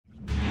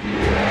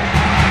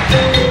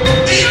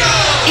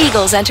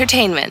Eagles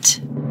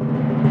Entertainment.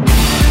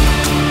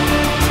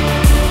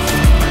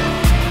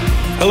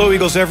 Hello,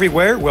 Eagles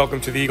everywhere. Welcome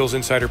to the Eagles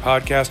Insider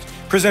Podcast,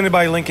 presented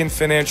by Lincoln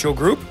Financial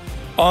Group.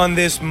 On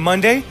this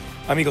Monday,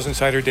 I'm Eagles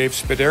Insider Dave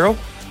Spadaro.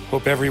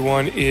 Hope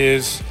everyone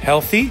is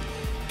healthy,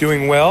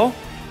 doing well,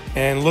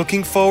 and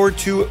looking forward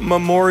to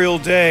Memorial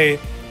Day,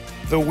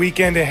 the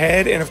weekend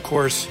ahead, and of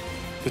course,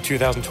 the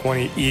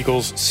 2020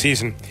 Eagles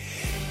season.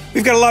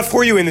 We've got a lot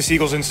for you in this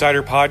Eagles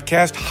Insider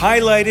Podcast,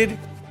 highlighted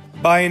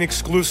by an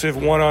exclusive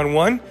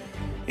one-on-one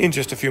in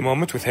just a few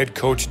moments with head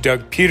coach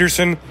Doug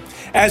Pederson,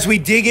 as we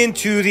dig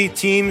into the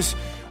team's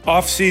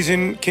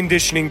off-season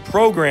conditioning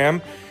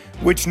program,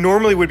 which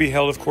normally would be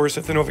held, of course,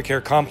 at the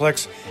NovaCare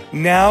Complex.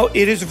 Now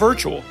it is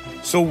virtual.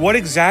 So what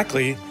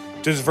exactly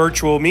does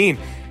virtual mean?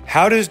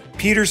 How does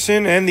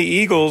Pederson and the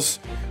Eagles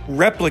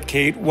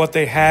replicate what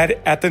they had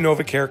at the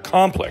NovaCare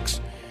Complex?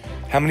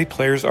 How many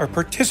players are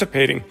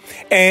participating?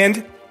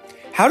 And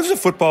how does a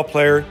football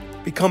player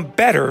become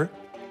better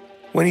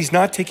when he's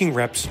not taking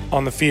reps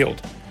on the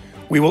field?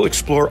 We will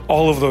explore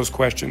all of those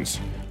questions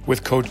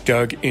with Coach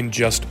Doug in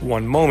just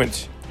one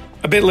moment.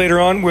 A bit later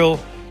on, we'll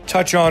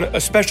touch on a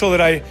special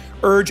that I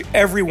urge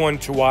everyone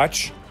to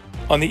watch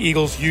on the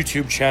Eagles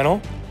YouTube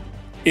channel.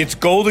 It's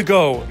Goal to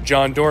Go,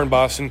 Jon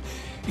Dorenbos. And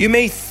you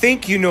may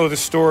think you know the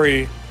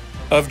story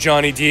of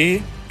Johnny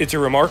D. It's a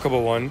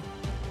remarkable one.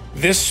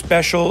 This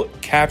special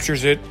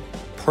captures it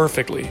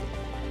perfectly.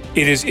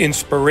 It is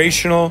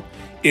inspirational,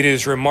 it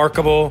is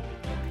remarkable,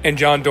 and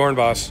Jon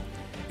Dorenbos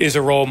is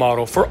a role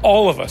model for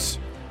all of us.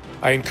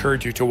 I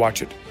encourage you to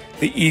watch it.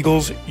 The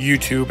Eagles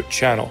YouTube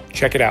channel.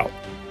 Check it out.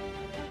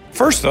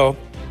 First, though,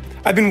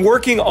 I've been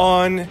working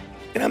on,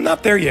 and I'm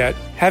not there yet,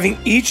 having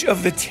each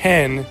of the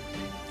 10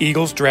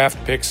 Eagles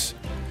draft picks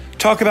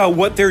talk about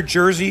what their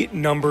jersey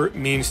number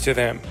means to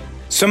them.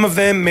 Some of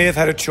them may have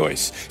had a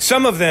choice.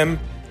 Some of them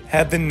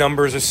had the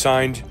numbers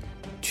assigned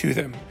to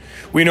them.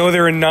 We know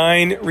there are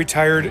 9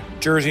 retired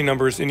jersey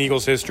numbers in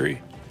Eagles history.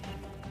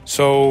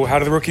 So how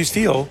do the rookies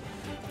feel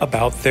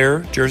about their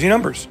jersey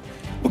numbers?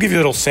 We'll give you a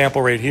little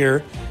sample right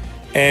here.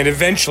 And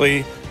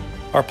eventually,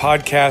 our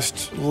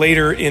podcast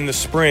later in the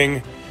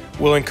spring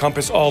will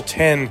encompass all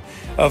 10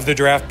 of the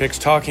draft picks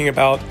talking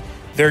about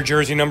their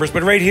jersey numbers.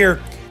 But right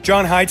here,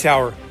 John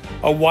Hightower,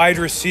 a wide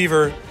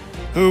receiver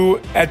who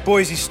at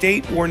Boise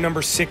State wore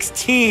number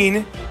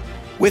 16.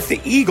 With the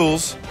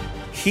Eagles,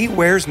 he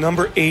wears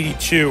number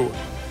 82.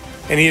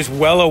 And he is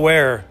well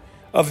aware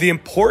of the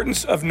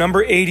importance of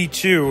number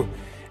 82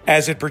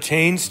 as it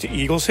pertains to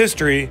Eagles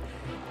history,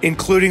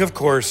 including, of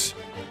course,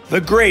 the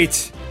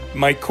great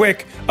Mike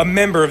Quick, a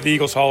member of the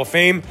Eagles Hall of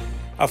Fame,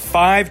 a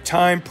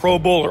 5-time Pro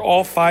Bowler,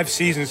 all 5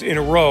 seasons in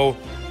a row,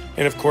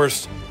 and, of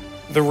course,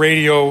 the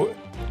radio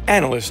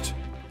analyst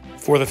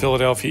for the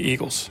Philadelphia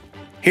Eagles.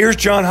 Here's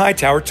John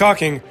Hightower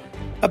talking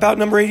about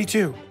number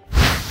 82.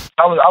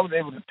 I was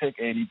able to pick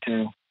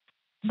 82,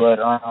 but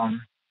I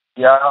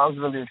was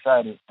really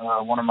excited.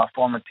 One of my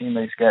former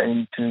teammates got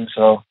 82,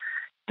 so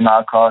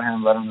I called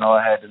him, let him know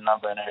I had the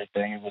number and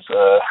everything. It was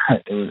a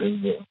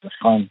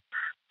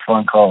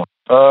fun call.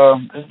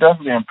 It's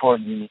definitely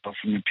important, for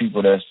the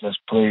people that's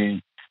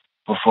played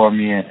before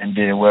me and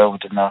did well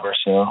with the number.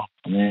 So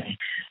I mean,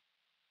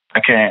 I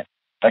can't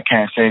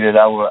say that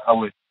I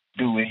would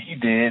do what he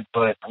did,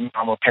 but I'm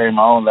gonna carry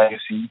my own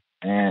legacy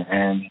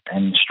and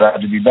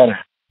strive to be better.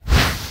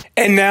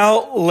 And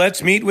now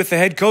let's meet with the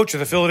head coach of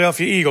the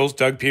Philadelphia Eagles,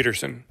 Doug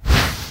Pederson.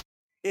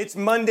 It's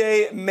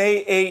Monday,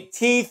 May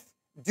 18th.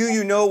 Do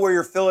you know where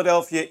your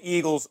Philadelphia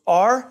Eagles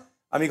are?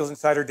 I'm Eagles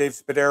Insider Dave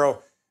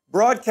Spadaro,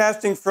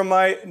 broadcasting from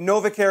my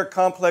NovaCare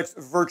Complex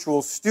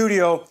virtual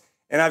studio.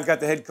 And I've got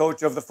the head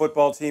coach of the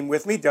football team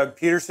with me, Doug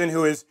Pederson,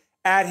 who is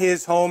at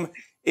his home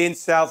in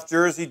South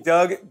Jersey.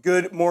 Doug,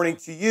 good morning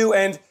to you.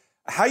 And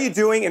how you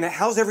doing, and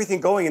how's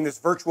everything going in this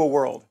virtual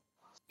world?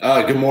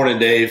 Good morning,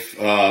 Dave.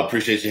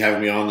 Appreciate you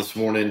having me on this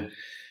morning.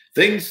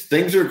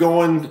 Things are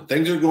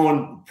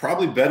going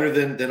probably better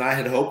than I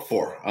had hoped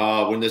for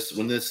when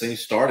this thing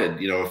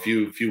started, a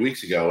few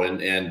weeks ago,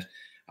 and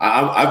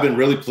I've been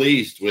really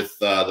pleased with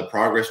the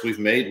progress we've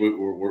made.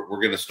 We're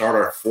going to start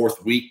our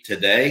 4th week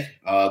today,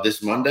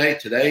 this Monday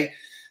today,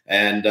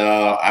 and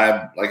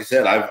I've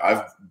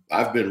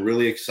been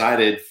really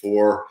excited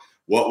for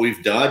what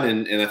we've done,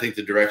 and I think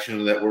the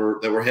direction that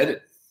we're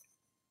headed.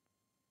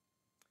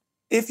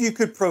 If you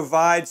could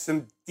provide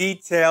some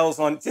details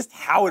on just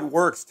how it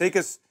works, take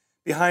us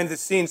behind the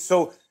scenes.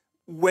 So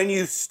when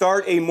you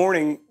start a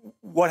morning,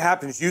 what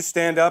happens? You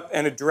stand up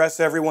and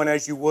address everyone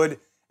as you would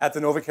at the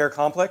NovaCare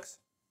Complex?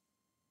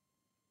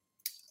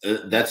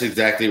 That's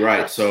exactly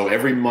right. So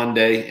every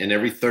Monday and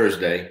every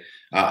Thursday,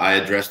 I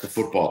address the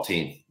football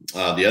team.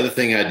 The other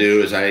thing I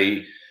do is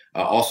I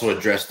also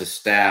address the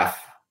staff,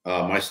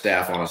 my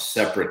staff, on a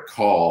separate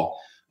call.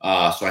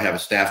 So I have a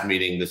staff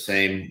meeting the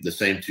same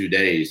 2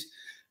 days.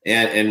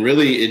 And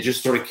really, it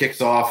just sort of kicks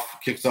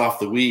off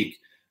the week.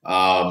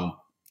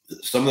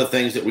 Some of the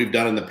things that we've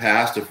done in the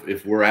past,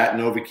 if we're at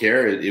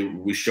NovaCare,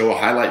 we show a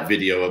highlight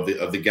video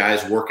of the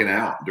guys working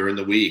out during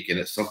the week, and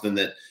it's something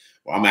that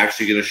I'm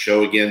actually going to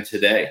show again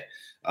today.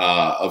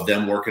 of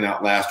them working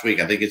out last week.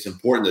 I think it's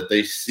important that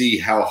they see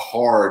how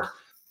hard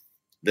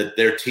that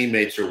their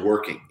teammates are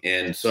working.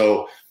 And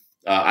so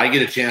I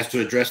get a chance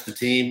to address the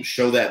team,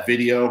 show that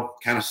video,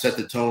 kind of set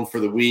the tone for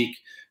the week.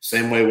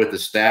 Same way with the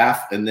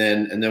staff, and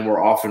then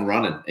we're off and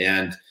running.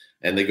 And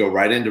they go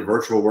right into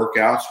virtual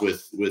workouts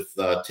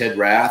with Ted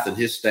Rath and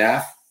his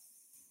staff.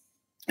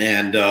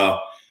 And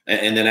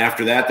then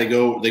after that, they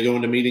go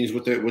into meetings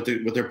with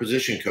their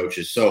position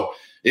coaches. So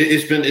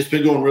it's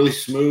been going really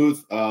smooth.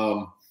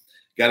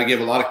 Got to give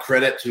a lot of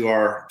credit to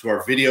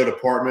our video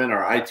department,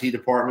 our IT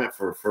department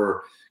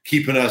for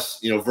keeping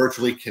us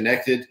virtually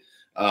connected.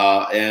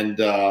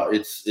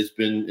 It's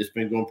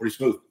been going pretty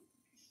smooth.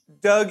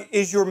 Doug,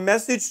 is your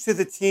message to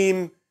the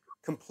team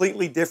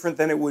completely different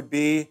than it would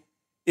be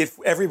if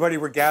everybody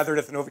were gathered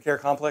at the NovaCare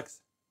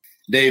complex?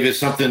 Dave, it's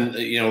something,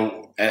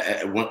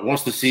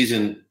 once the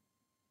season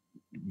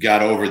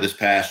got over this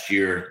past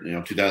year,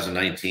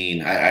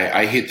 2019,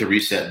 I hit the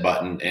reset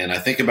button and I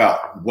think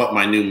about what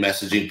my new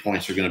messaging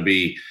points are going to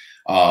be,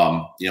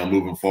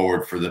 moving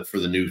forward for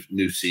the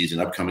new season,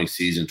 upcoming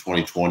season,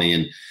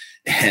 2020.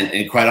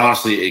 And quite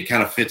honestly, it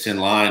kind of fits in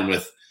line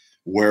with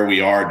where we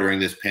are during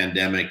this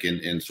pandemic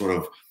and sort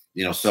of,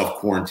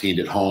 self-quarantined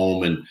at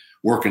home and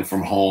working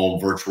from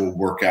home, virtual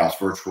workouts,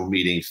 virtual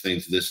meetings,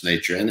 things of this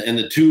nature. And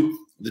the two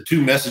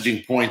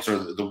messaging points are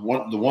the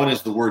one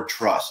is the word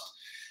trust.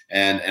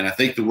 And I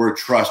think the word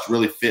trust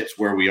really fits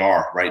where we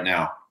are right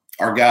now.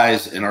 Our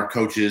guys and our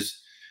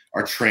coaches,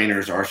 our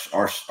trainers,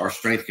 our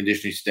strength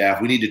conditioning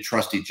staff, we need to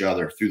trust each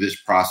other through this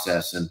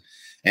process.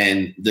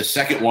 And the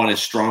second one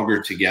is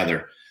stronger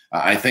together.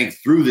 I think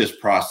through this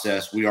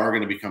process, we are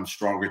going to become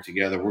stronger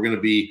together. We're going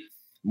to be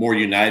more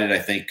united, I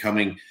think,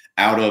 coming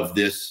out of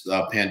this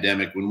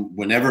pandemic,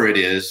 whenever it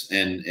is.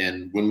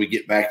 And when we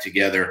get back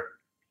together,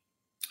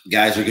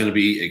 guys are going to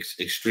be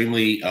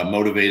extremely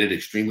motivated,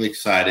 extremely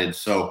excited.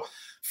 So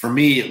for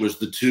me, it was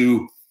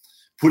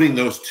putting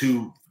those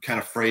two kind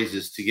of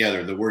phrases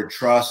together, the word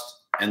trust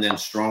and then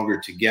stronger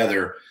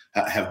together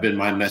have been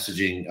my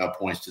messaging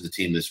points to the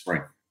team this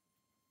spring.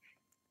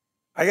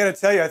 I got to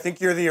tell you, I think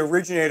you're the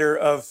originator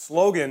of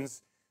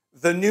slogans.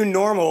 The new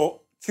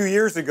normal 2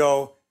 years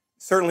ago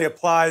certainly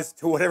applies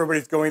to what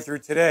everybody's going through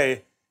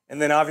today.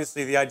 And then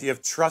obviously the idea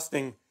of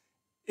trusting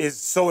is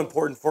so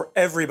important for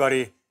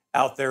everybody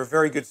out there.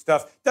 Very good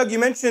stuff. Doug, you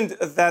mentioned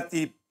that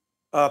the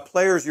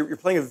players, you're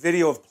playing a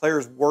video of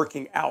players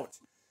working out.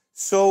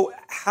 So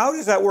how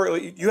does that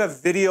work? You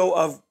have video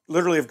of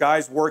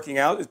guys working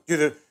out.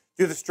 Do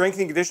the strength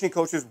and conditioning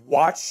coaches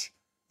watch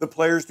the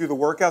players do the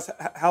workouts?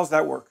 How's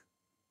that work?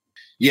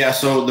 Yeah,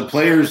 so the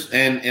players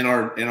and in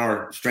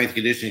our strength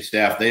conditioning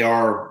staff, they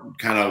are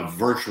kind of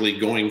virtually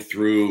going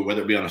through,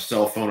 whether it be on a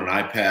cell phone, an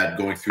iPad,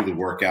 going through the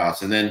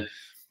workouts. And then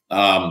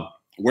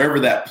wherever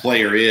that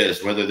player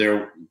is, whether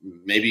they're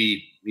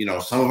maybe,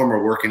 some of them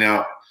are working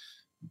out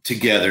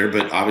together,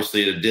 but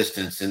obviously at a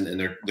distance, and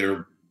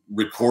they're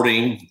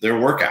recording their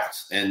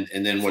workouts. And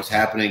then what's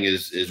happening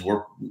is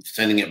we're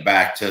sending it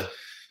back to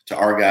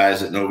our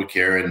guys at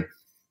NovaCare,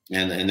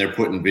 and they're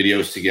putting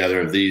videos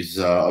together of these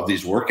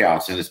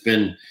workouts. And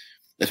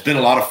it's been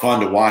a lot of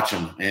fun to watch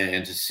them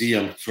and to see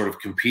them sort of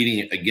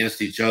competing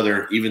against each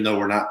other, even though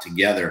we're not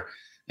together.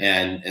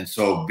 And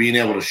so being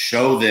able to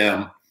show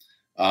them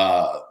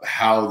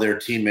how their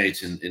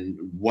teammates and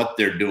what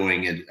they're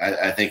doing, and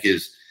I think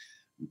is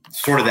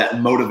sort of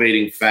that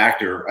motivating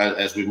factor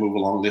as we move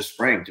along this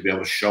spring, to be able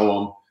to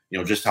show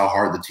them, just how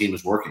hard the team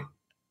is working.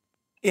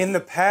 In the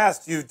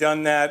past, you've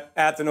done that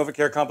at the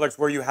NovaCare complex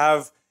where you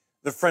have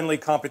the friendly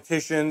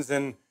competitions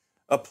and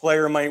a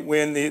player might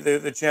win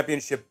the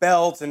championship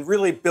belt and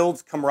really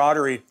builds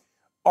camaraderie.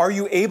 Are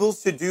you able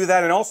to do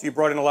that? And also you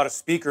brought in a lot of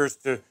speakers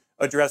to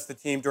address the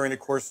team during the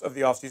course of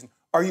the offseason.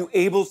 Are you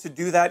able to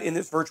do that in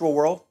this virtual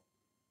world?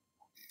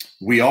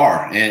 We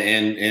are,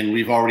 and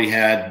we've already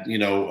had,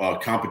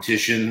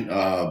 competition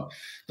the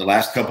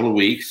last couple of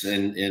weeks.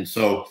 And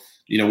so,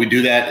 we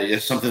do that.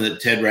 It's something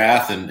that Ted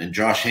Rath and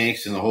Josh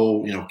Hanks and the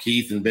whole,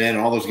 Keith and Ben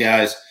and all those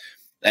guys,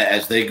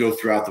 as they go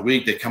throughout the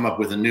week, they come up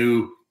with a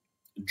new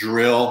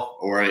drill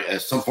or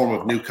some form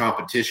of new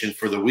competition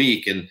for the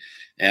week. And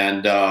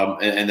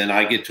then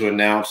I get to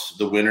announce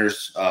the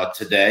winners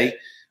today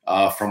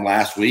from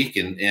last week.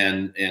 And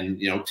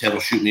Ted will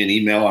shoot me an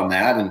email on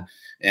that,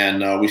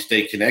 and we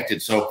stay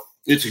connected. So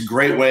it's a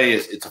great way.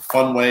 It's a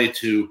fun way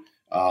to,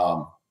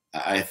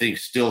 I think,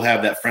 still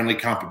have that friendly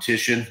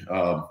competition,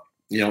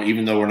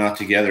 even though we're not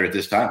together at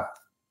this time.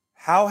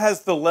 How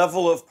has the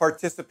level of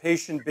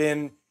participation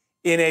been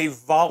in a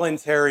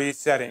voluntary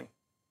setting?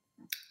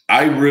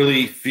 I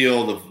really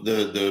feel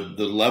the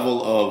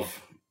level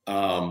of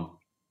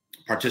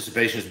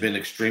participation has been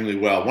extremely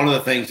well. One of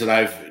the things that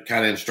I've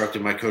kind of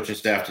instructed my coaching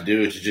staff to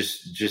do is to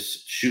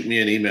just shoot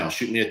me an email,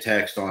 shoot me a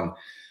text on,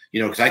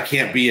 because I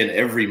can't be in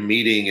every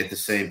meeting at the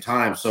same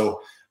time.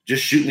 So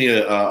just shoot me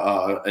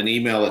an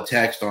email, a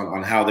text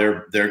on how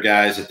their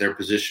guys at their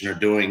position are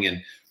doing.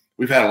 And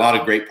we've had a lot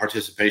of great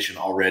participation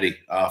already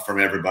from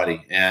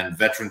everybody, and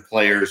veteran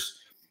players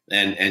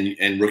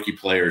and rookie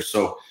players.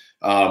 So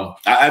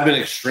I've been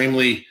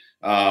extremely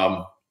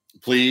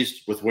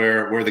pleased with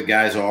where the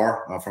guys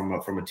are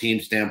from a team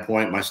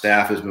standpoint. My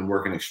staff has been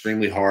working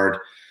extremely hard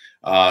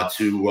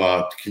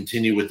to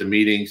continue with the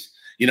meetings.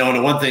 And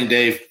the one thing,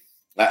 Dave,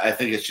 I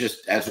think it's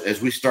just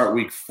as we start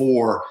week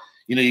 4,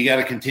 you got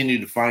to continue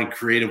to find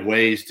creative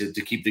ways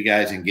to keep the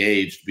guys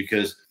engaged,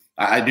 because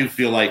I do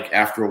feel like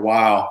after a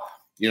while,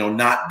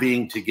 not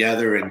being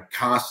together and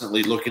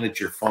constantly looking at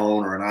your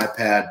phone or an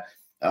iPad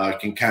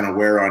can kind of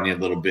wear on you a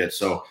little bit.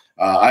 So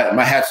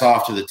my hat's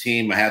off to the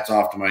team. My hat's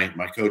off to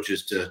my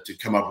coaches to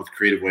come up with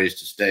creative ways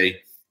to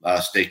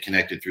stay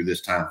connected through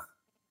this time.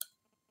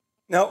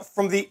 Now,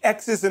 from the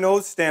X's and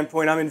O's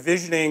standpoint, I'm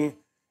envisioning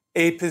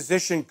a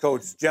position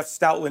coach, Jeff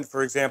Stoutland,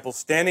 for example,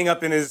 standing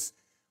up in his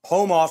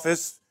home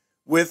office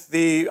with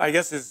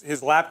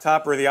his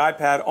laptop or the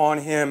iPad on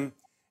him,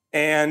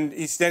 and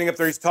he's standing up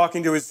there, he's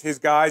talking to his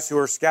guys who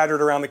are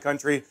scattered around the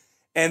country,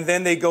 and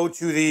then they go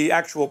to the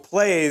actual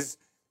plays,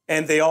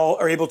 and they all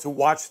are able to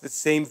watch the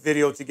same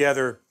video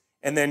together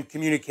and then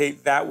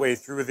communicate that way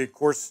through the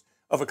course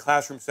of a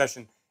classroom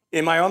session.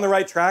 Am I on the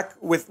right track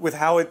with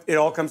how it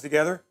all comes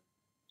together?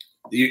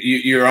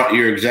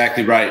 You're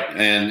exactly right,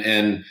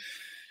 and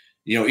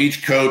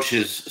each coach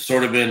has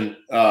sort of been,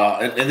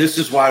 and this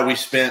is why we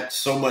spent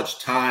so much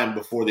time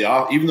before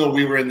even though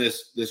we were in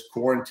this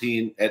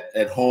quarantine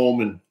at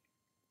home and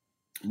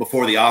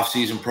before the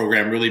off-season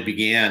program really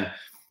began,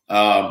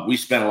 we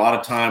spent a lot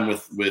of time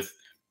with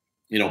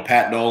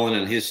Pat Dolan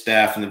and his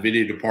staff in the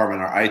video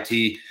department, our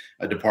IT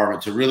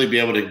department, to really be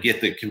able to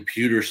get the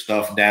computer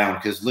stuff down.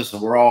 Because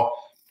listen, we're all,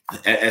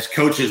 as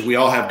coaches, we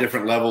all have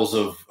different levels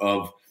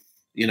of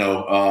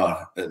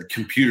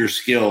computer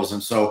skills,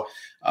 and so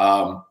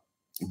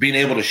being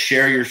able to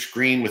share your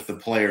screen with the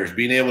players,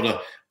 being able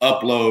to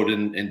upload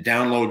and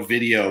download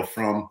video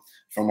from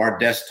our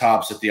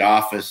desktops at the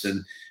office,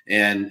 and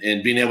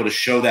being able to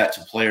show that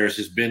to players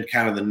has been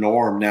kind of the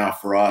norm now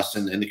for us.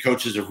 And the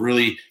coaches have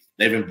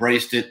they've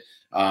embraced it.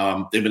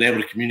 They've been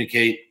able to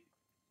communicate,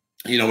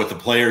 with the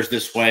players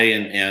this way.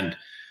 And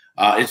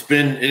it's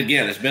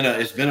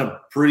been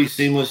a pretty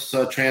seamless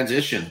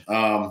transition.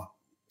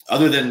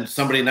 Other than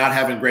somebody not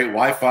having great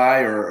Wi-Fi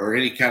or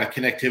any kind of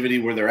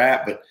connectivity where they're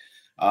at, but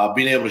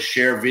being able to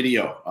share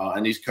video,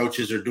 and these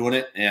coaches are doing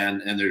it,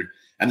 and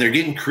they're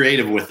getting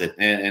creative with it,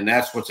 and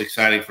that's what's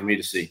exciting for me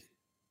to see.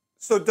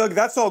 So, Doug,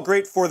 that's all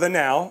great for the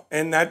now,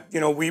 and that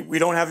we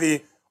don't have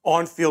the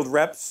on-field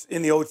reps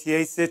in the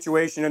OTA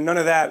situation and none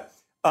of that.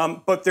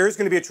 But there's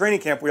going to be a training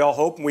camp, we all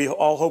hope, and we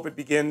all hope it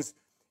begins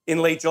in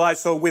late July.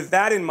 So, with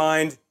that in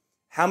mind,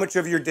 how much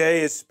of your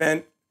day is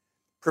spent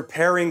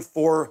preparing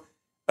for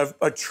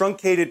a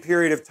truncated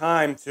period of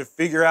time to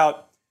figure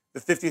out the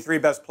 53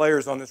 best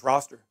players on this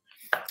roster?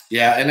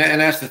 Yeah, and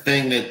that's the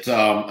thing that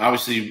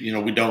obviously,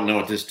 we don't know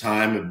at this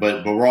time,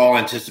 but we're all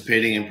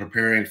anticipating and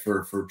preparing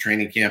for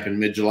training camp in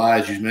mid-July,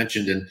 as you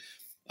mentioned.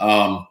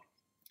 And,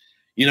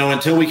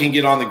 until we can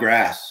get on the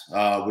grass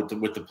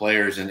with the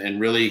players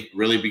and really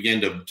begin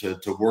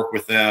to work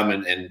with them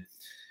and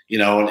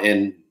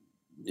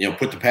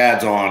put the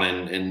pads on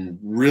and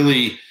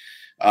really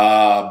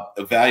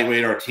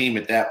evaluate our team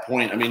at that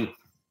point. I mean,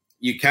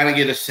 you kind of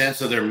get a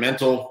sense of their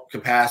mental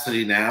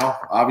capacity now,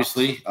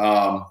 obviously.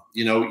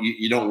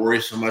 You don't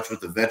worry so much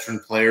with the veteran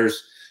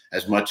players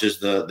as much as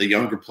the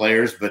younger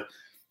players, but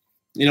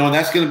and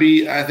that's going to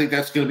be, I think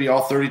that's going to be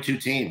all 32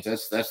 teams.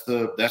 That's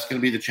going to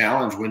be the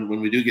challenge when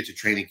we do get to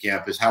training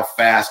camp, is how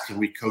fast can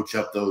we coach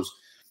up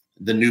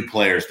the new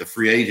players, the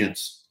free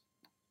agents,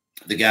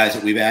 the guys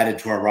that we've added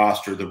to our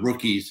roster, the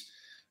rookies,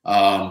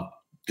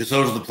 because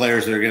those are the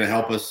players that are going to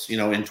help us, in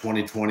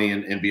 2020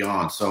 and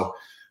beyond. So,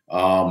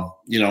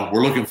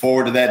 we're looking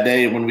forward to that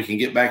day when we can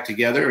get back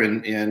together,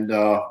 and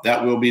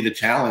that will be the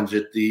challenge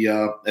at the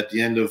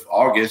end of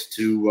August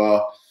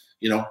to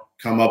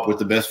come up with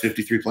the best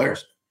 53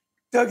 players.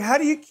 Doug, how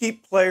do you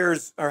keep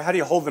players, or how do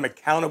you hold them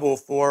accountable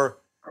for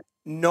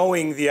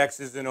knowing the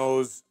X's and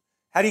O's?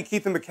 How do you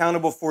keep them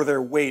accountable for their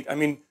weight? I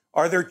mean,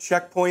 are there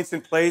checkpoints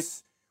in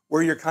place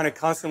where you're kind of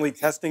constantly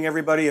testing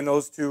everybody in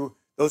those two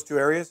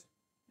areas?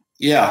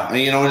 Yeah,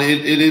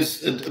 it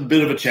is a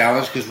bit of a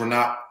challenge because we're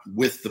not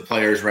with the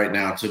players right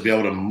now to be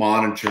able to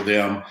monitor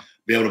them,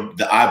 be able to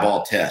the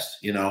eyeball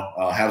test,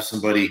 have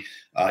somebody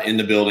in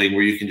the building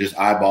where you can just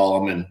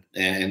eyeball them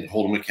and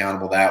hold them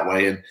accountable that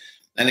way.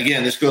 And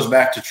again, this goes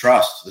back to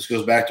trust. This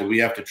goes back to, we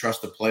have to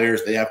trust the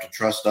players. They have to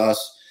trust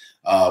us.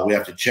 We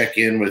have to check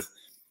in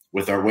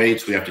with our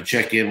weights. We have to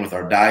check in with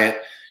our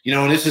diet,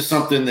 and this is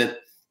something that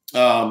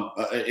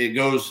it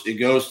goes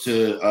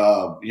to,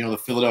 the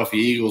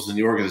Philadelphia Eagles and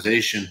the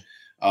organization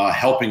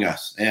helping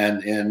us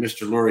and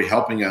Mr. Lurie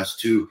helping us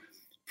to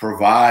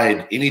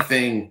provide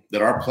anything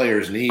that our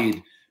players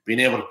need, being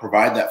able to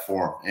provide that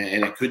for them.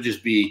 And it could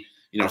just be,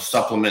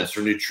 supplements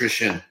or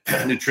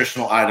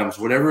nutritional items,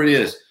 whatever it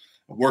is,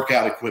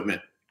 workout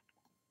equipment,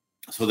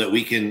 so that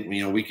we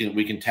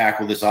can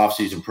tackle this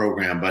off-season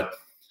program. But,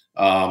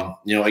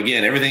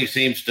 again, everything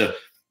seems to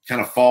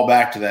kind of fall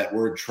back to that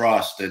word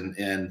trust,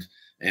 and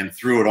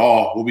through it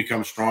all, we'll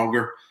become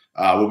stronger.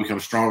 We'll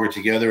become stronger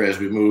together as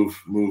we move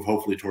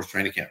hopefully towards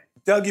training camp.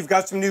 Doug, you've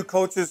got some new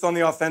coaches on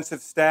the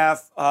offensive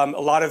staff. A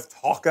lot of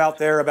talk out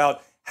there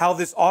about how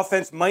this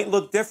offense might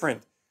look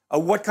different.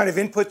 What kind of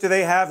input do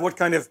they have? What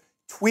kind of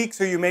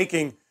tweaks are you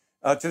making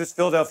to this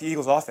Philadelphia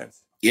Eagles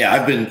offense? Yeah,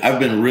 I've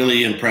been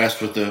really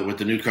impressed with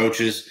the new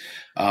coaches.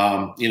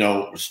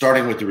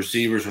 Starting with the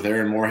receivers with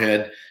Aaron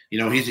Moorhead.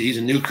 He's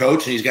a new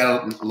coach, and he's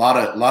got a lot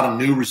of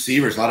new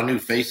receivers, a lot of new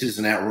faces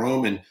in that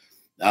room, and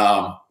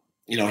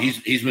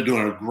he's been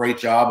doing a great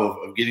job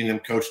of getting them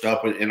coached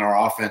up in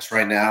our offense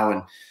right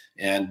now,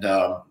 and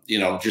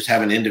just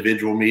having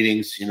individual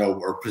meetings,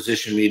 or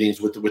position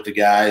meetings with the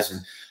guys,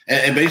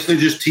 and basically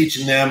just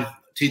teaching them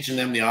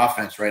the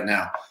offense right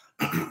now.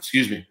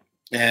 Excuse me.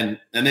 And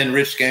then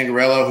Rich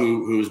Scangarello,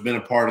 who's been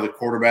a part of the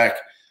quarterback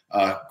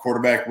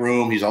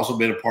room. He's also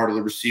been a part of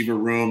the receiver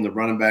room, the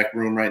running back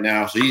room right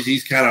now. So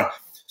he's kind of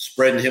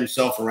spreading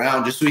himself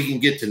around just so he can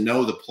get to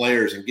know the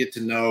players and get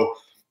to know,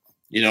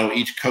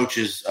 each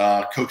coach's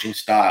coaching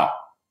style.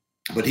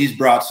 But he's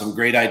brought some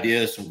great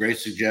ideas, some great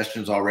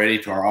suggestions already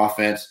to our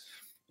offense.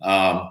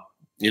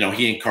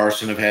 He and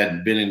Carson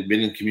have been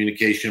in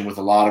communication with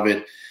a lot of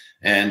it,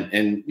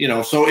 and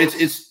so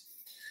it's.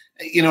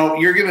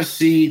 You're going to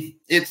see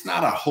it's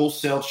not a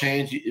wholesale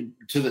change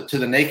to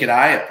the naked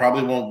eye. It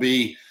probably won't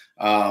be,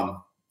 a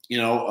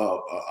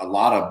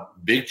lot of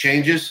big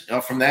changes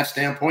from that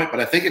standpoint. But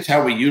I think it's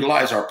how we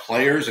utilize our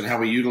players and how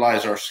we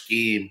utilize our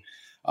scheme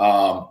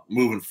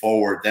moving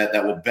forward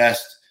that will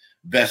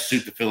best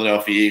suit the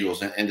Philadelphia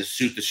Eagles and to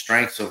suit the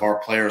strengths of our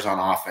players on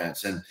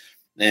offense. And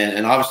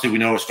obviously we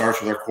know it starts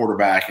with our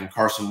quarterback and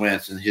Carson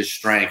Wentz and his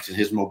strengths and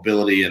his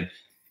mobility. And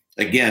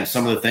again,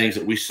 some of the things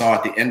that we saw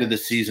at the end of the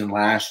season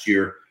last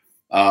year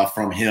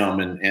from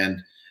him.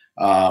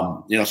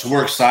 So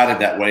we're excited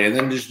that way. And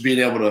then just being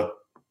able to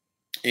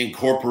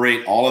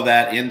incorporate all of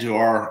that into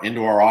our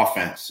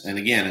offense. And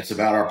again, it's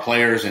about our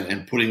players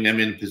and putting them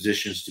in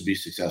positions to be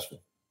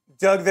successful.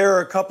 Doug, there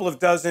are a couple of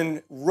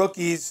dozen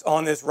rookies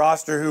on this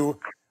roster who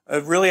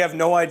really have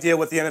no idea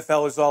what the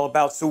NFL is all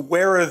about. So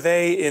where are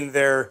they in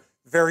their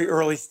very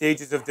early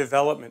stages of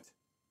development?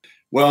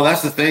 Well,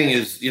 that's the thing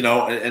is,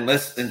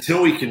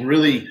 until we can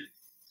really,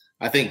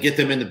 I think, get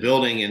them in the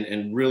building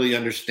and really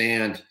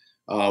understand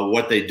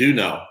what they do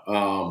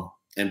know,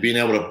 and being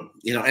able to,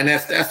 and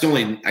that's the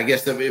only, I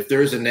guess, if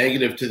there is a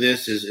negative to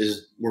this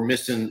is we're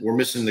missing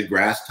the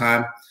grass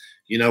time,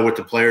 with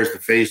the players, the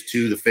phase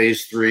 2, the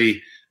phase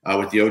 3,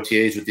 with the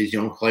OTAs with these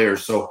young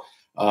players. So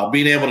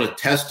being able to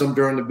test them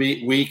during the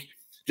week,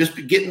 just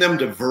getting them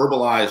to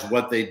verbalize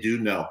what they do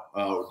know,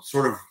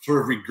 sort of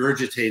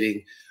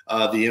regurgitating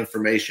the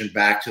information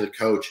back to the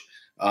coach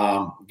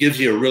gives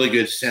you a really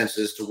good sense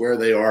as to where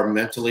they are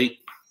mentally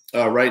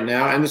right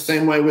now, and the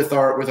same way with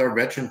our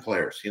veteran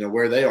players,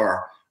 where they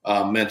are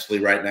mentally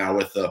right now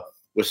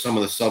with some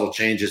of the subtle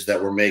changes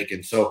that we're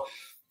making. So,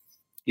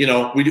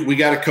 we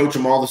got to coach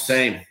them all the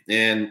same,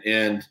 and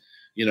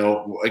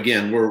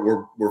again,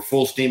 we're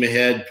full steam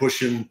ahead,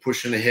 pushing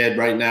ahead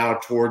right now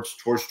towards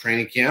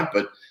training camp,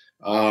 but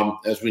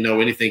as we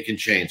know, anything can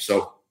change.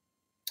 So.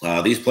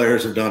 These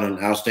players have done an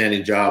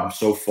outstanding job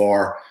so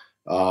far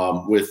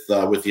with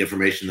the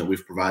information that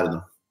we've provided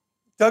them.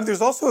 Doug,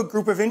 there's also a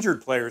group of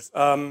injured players.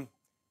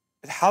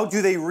 How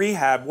do they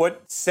rehab?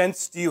 What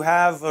sense do you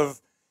have of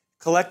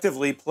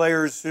collectively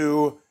players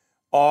who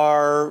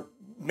are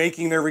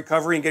making their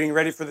recovery and getting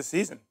ready for the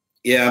season?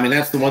 Yeah, I mean,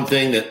 that's the one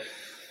thing that,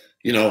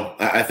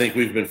 I think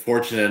we've been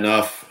fortunate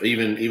enough,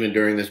 even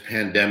during this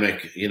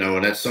pandemic,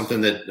 and that's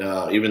something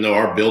that even though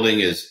our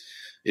building is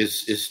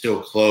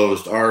still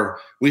closed,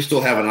 we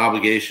still have an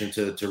obligation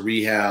to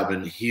rehab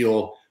and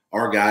heal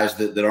our guys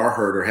that are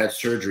hurt or had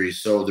surgery.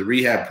 So the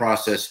rehab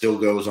process still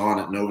goes on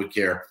at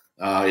NovaCare.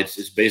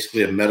 It's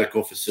basically a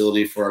medical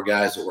facility for our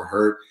guys that were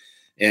hurt,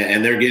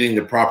 and they're getting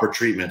the proper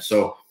treatment.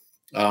 So,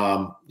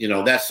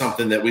 that's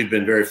something that we've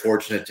been very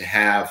fortunate to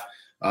have,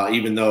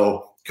 even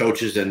though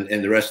coaches and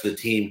the rest of the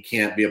team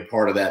can't be a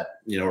part of that,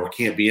 or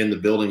can't be in the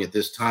building at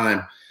this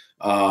time.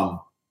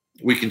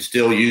 We can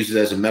still use it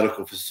as a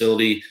medical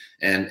facility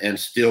and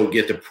still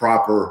get the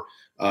proper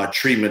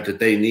treatment that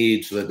they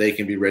need so that they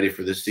can be ready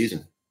for this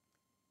season.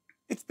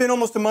 It's been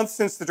almost a month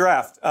since the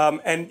draft,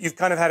 and you've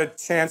kind of had a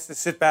chance to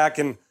sit back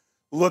and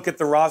look at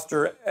the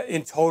roster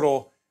in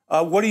total.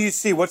 What do you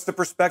see? What's the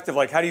perspective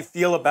like? How do you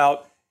feel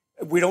about,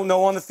 we don't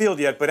know on the field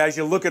yet, but as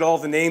you look at all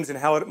the names and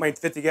how it might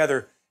fit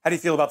together, how do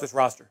you feel about this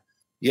roster?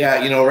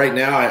 Yeah, right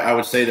now I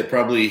would say that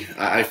probably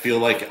I feel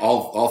like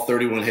all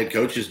 31 head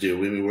coaches do.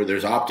 I mean, where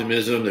there's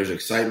optimism, there's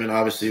excitement,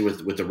 obviously,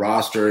 with the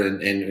roster. And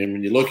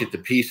when you look at the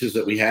pieces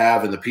that we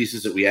have and the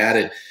pieces that we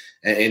added,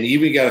 and you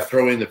even got to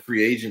throw in the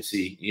free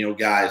agency,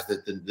 guys,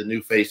 that the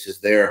new faces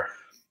there.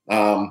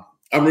 I'm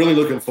really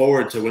looking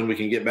forward to when we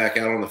can get back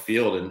out on the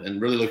field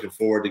and really looking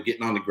forward to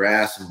getting on the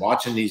grass and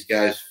watching these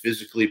guys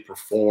physically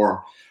perform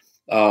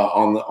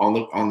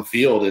on the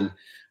field. And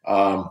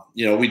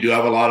we do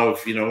have a lot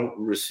of,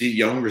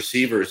 young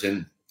receivers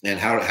and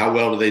how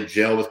well do they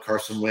gel with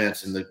Carson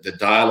Wentz and the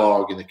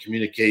dialogue and the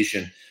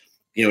communication.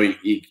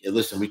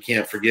 Listen, we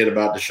can't forget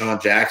about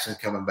Deshaun Jackson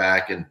coming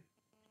back and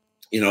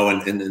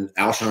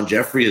Alshon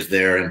Jeffrey is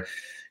there. And,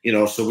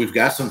 so we've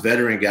got some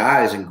veteran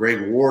guys, and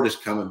Greg Ward is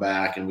coming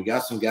back, and we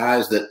got some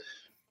guys that,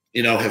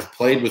 have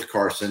played with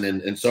Carson.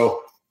 And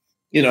so,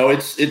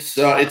 it's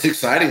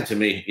exciting to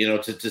me,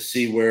 to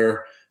see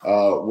where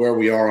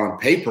we are on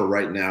paper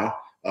right now.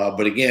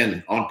 But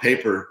again, on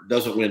paper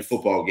doesn't win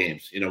football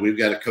games. We've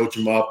got to coach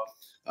them up.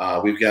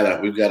 We've got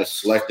to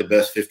select the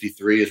best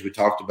 53, as we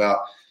talked about,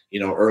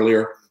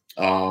 earlier,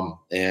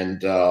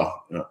 and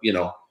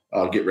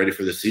get ready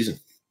for this season.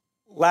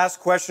 Last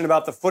question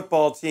about the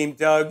football team,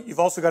 Doug. You've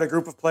also got a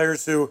group of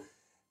players who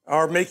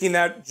are making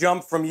that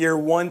jump from year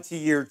 1 to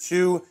year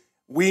 2.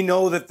 We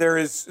know that there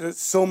is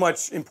so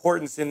much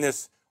importance in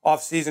this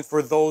offseason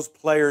for those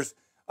players.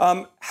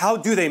 How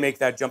do they make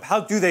that jump? How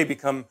do they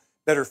become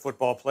better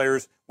football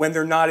players when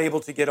they're not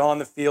able to get on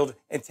the field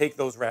and take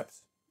those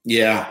reps?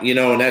 Yeah,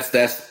 and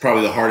that's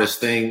probably the hardest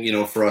thing,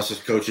 for us as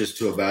coaches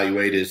to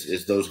evaluate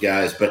is those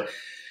guys. But,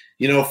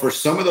 for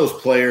some of those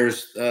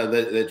players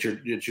that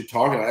you're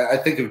talking about, I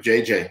think of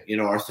JJ,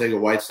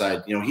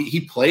 Arcega-Whiteside.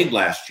 He played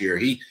last year.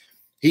 He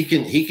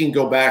can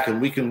go back, and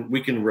we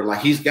can rely.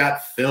 He's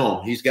got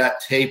film. He's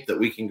got tape that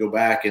we can go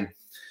back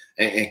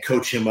and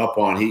coach him up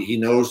on. He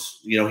knows,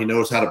 he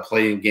knows how to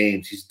play in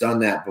games. He's done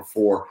that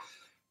before,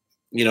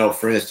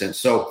 for instance.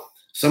 So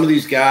some of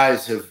these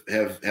guys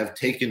have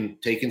taken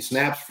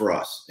snaps for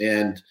us,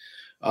 and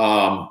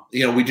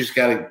we just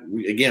got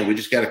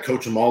to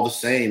coach them all the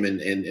same.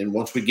 And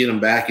once we get them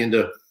back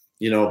into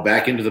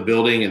the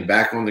building and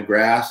back on the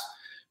grass,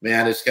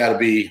 man, it's got to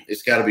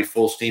be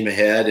full steam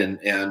ahead.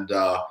 And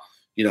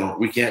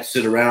we can't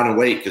sit around and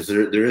wait, because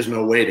there is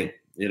no waiting.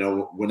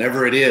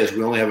 Whenever it is,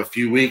 we only have a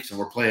few weeks, and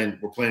we're playing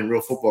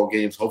real football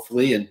games,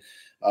 hopefully. And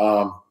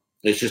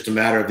it's just a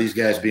matter of these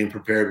guys being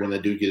prepared when they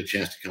do get a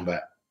chance to come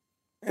back.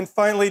 And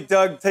finally,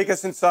 Doug, take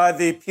us inside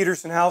the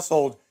Peterson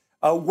household.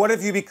 What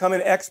have you become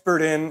an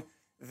expert in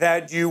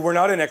that you were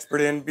not an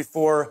expert in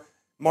before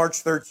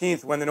March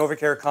 13th when the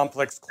NovaCare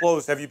complex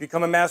closed? Have you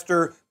become a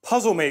master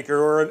puzzle maker,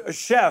 or a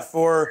chef,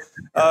 or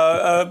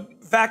a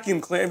vacuum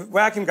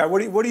guy?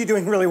 What are you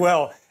doing really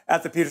well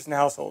at the Peterson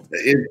household?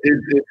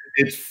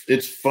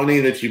 It's funny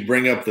that you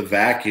bring up the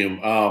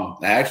vacuum. I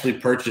actually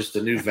purchased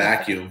a new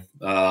vacuum.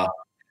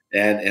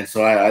 And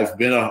so I've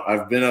been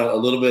a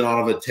little bit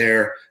on a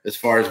tear as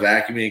far as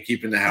vacuuming and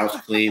keeping the house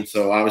clean.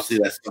 So obviously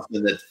that's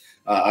something that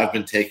I've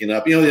been taking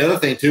up. The other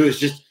thing too is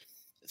just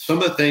some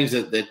of the things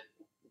that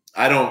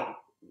I don't,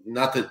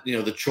 not that,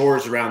 the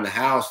chores around the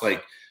house,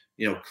 like,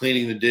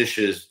 cleaning the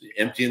dishes,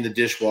 emptying the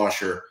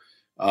dishwasher,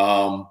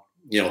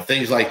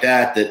 things like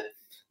that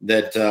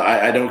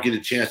I don't get a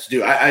chance to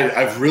do.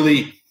 I've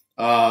really,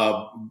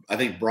 I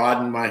think,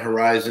 broadened my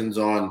horizons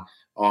on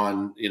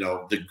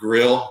the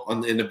grill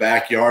in the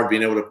backyard,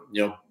 being able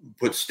to,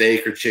 put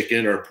steak or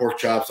chicken or pork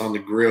chops on the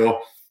grill.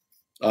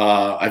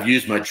 I've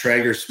used my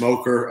Traeger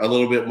smoker a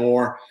little bit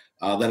more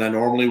than I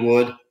normally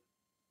would.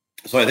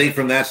 So I think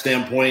from that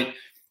standpoint,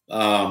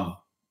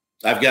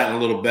 I've gotten a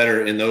little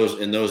better in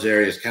those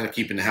areas, kind of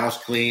keeping the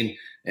house clean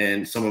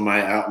and some of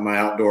my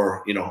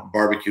outdoor,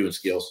 barbecuing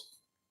skills.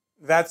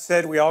 That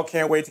said, we all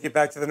can't wait to get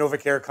back to the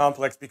NovaCare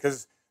complex,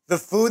 because the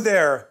food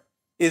there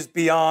is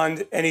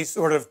beyond any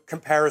sort of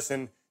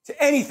comparison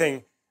to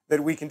anything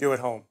that we can do at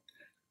home.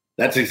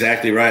 That's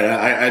exactly right.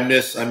 I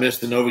miss the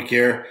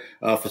NovaCare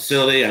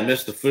facility. I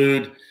miss the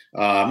food.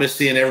 I miss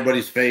seeing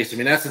everybody's face. I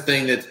mean, that's the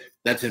thing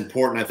that's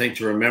important, I think,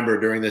 to remember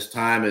during this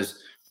time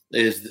is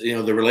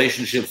the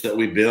relationships that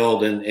we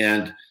build,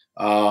 and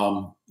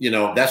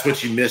that's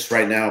what you miss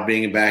right now.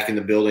 Being back in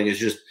the building is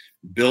just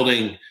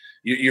building.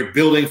 You're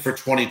building for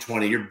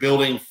 2020. You're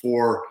building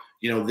for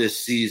this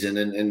season,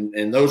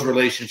 and those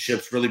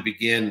relationships really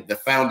begin. The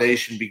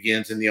foundation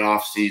begins in the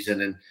off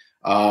season, and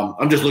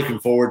I'm just looking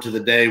forward to the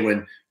day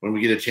when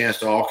we get a chance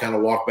to all kind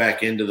of walk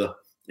back into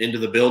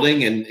the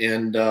building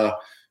and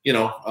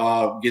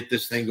get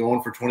this thing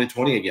going for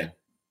 2020 again.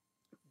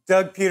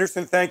 Doug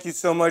Peterson, thank you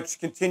so much.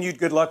 Continued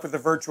good luck with the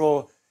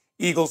virtual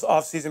Eagles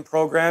offseason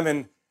program,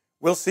 and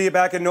we'll see you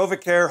back at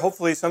NovaCare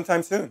hopefully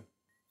sometime soon.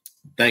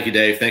 Thank you,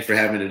 Dave. Thanks for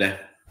having me today.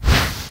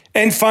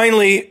 And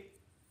finally,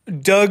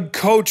 Doug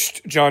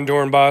coached Jon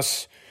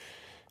Dorenbos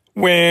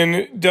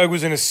when Doug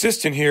was an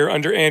assistant here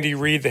under Andy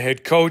Reid, the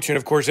head coach. And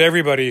of course,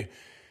 everybody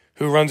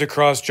who runs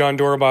across Jon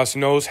Dorenbos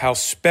knows how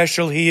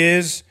special he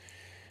is.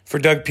 For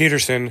Doug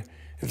Peterson,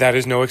 that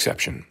is no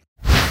exception.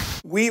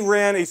 We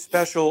ran a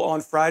special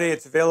on Friday.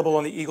 It's available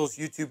on the Eagles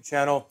YouTube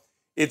channel.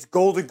 It's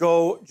Goal to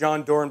Go,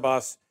 Jon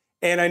Dorenbos.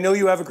 And I know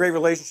you have a great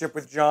relationship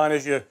with Jon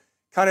as you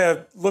kind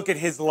of look at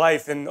his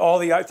life and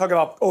talk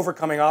about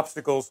overcoming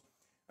obstacles.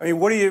 I mean,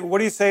 what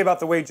do you say about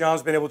the way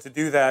Jon's been able to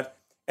do that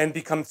and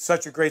become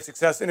such a great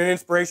success and an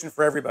inspiration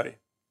for everybody?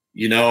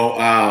 We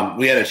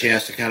had a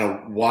chance to kind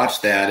of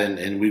watch that,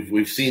 and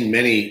we've seen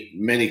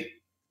many,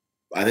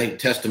 I think,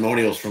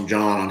 testimonials from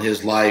Jon on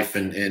his life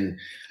and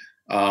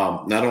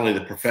not only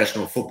the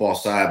professional football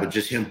side, but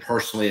just him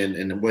personally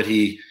and what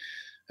the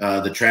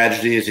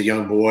tragedy as a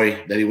young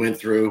boy that he went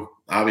through,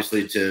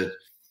 obviously to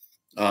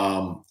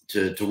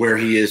where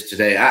he is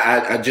today.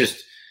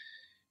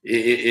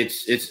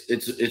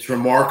 it's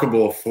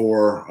remarkable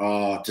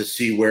to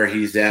see where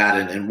he's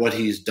at and what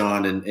he's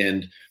done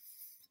and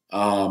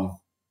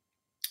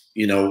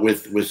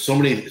with so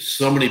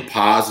many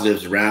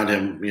positives around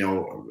him,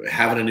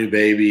 having a new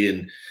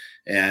baby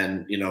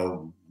and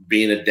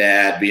being a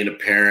dad, being a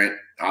parent,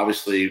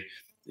 obviously,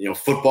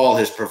 football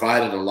has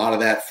provided a lot of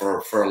that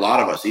for a lot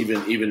of us,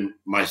 even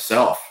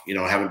myself,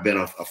 having been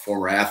a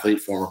former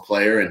athlete, former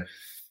player.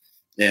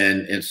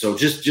 And so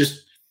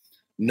just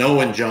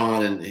knowing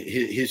John and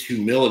his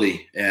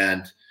humility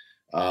and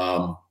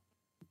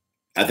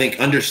I think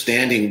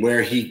understanding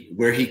where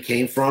he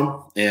came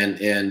from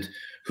and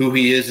who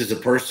he is as a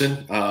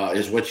person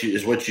is what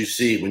you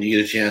see when you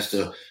get a chance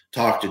to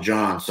talk to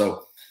John.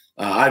 So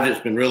I've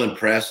just been real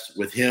impressed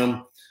with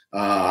him.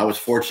 I was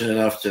fortunate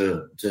enough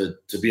to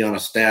be on a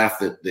staff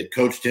that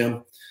coached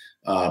him.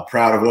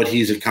 Proud of what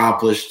he's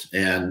accomplished,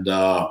 and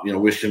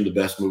wish him the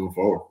best moving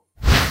forward.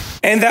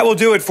 And that will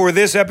do it for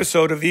this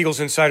episode of the Eagles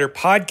Insider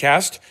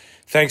Podcast.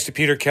 Thanks to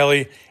Peter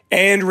Kelly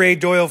and Ray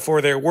Doyle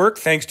for their work.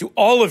 Thanks to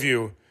all of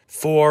you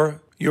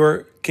for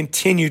your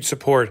continued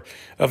support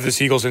of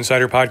this Eagles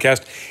Insider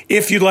Podcast.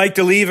 If you'd like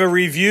to leave a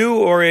review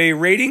or a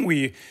rating,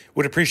 we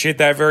would appreciate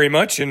that very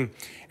much. And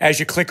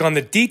as you click on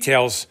the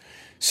details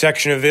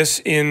section of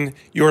this in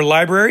your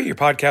library, your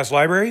podcast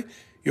library,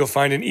 you'll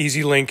find an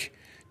easy link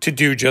to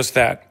do just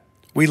that.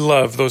 We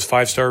love those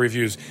 5-star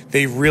reviews.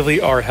 They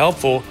really are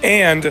helpful,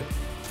 and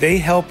they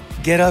help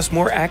get us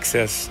more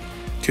access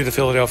to the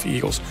Philadelphia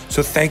Eagles.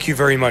 So thank you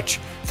very much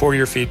for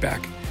your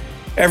feedback.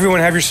 Everyone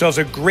have yourselves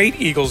a great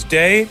Eagles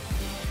day.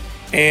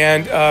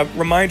 And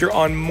reminder,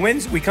 on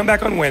Wednesday, we come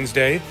back on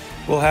Wednesday,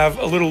 we'll have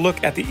a little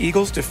look at the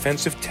Eagles'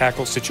 defensive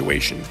tackle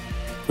situation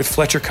with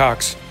Fletcher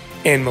Cox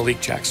and Malik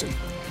Jackson.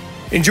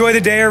 Enjoy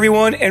the day,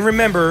 everyone, and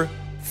remember,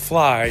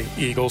 fly,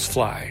 Eagles,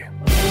 fly.